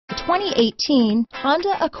The 2018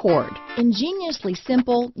 Honda Accord. Ingeniously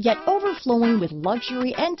simple, yet overflowing with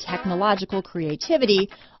luxury and technological creativity,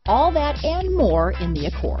 all that and more in the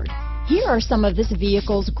Accord. Here are some of this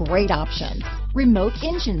vehicle's great options: remote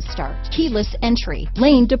engine start, keyless entry,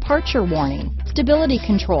 lane departure warning, stability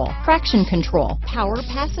control, traction control, power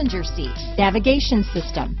passenger seat, navigation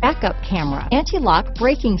system, backup camera, anti-lock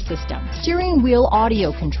braking system, steering wheel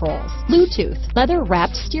audio controls, Bluetooth,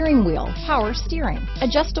 leather-wrapped steering wheel, power steering,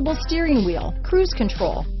 adjustable steering wheel, cruise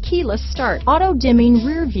control, keyless start, auto-dimming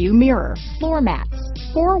rear view mirror, floor mats,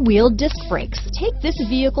 four-wheel disc brakes. Take this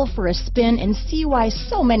vehicle for a spin and see why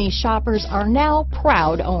so many shoppers are now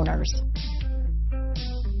proud owners.